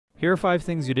Here are 5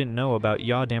 things you didn't know about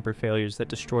yaw damper failures that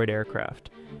destroyed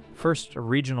aircraft. First, a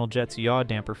regional jet's yaw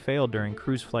damper failed during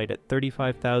cruise flight at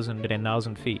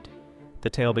 35,000 feet. The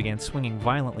tail began swinging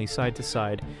violently side to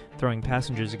side, throwing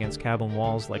passengers against cabin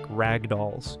walls like rag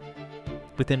dolls.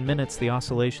 Within minutes, the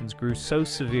oscillations grew so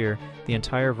severe, the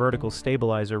entire vertical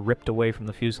stabilizer ripped away from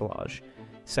the fuselage.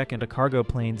 Second, a cargo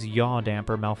plane's yaw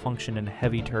damper malfunctioned in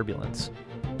heavy turbulence.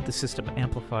 The system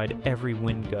amplified every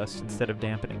wind gust instead of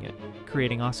dampening it,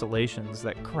 creating oscillations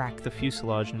that cracked the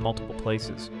fuselage in multiple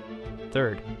places.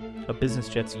 Third, a business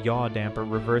jet's yaw damper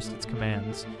reversed its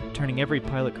commands, turning every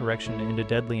pilot correction into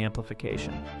deadly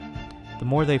amplification. The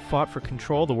more they fought for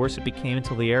control, the worse it became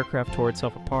until the aircraft tore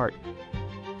itself apart.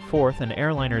 Fourth, an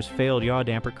airliner's failed yaw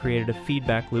damper created a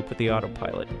feedback loop with the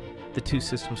autopilot. The two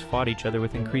systems fought each other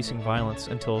with increasing violence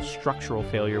until structural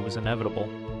failure was inevitable.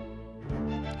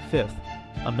 Fifth,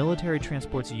 a military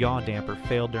transport's yaw damper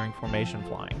failed during formation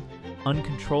flying.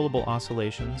 Uncontrollable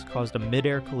oscillations caused a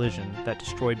mid-air collision that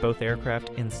destroyed both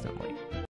aircraft instantly.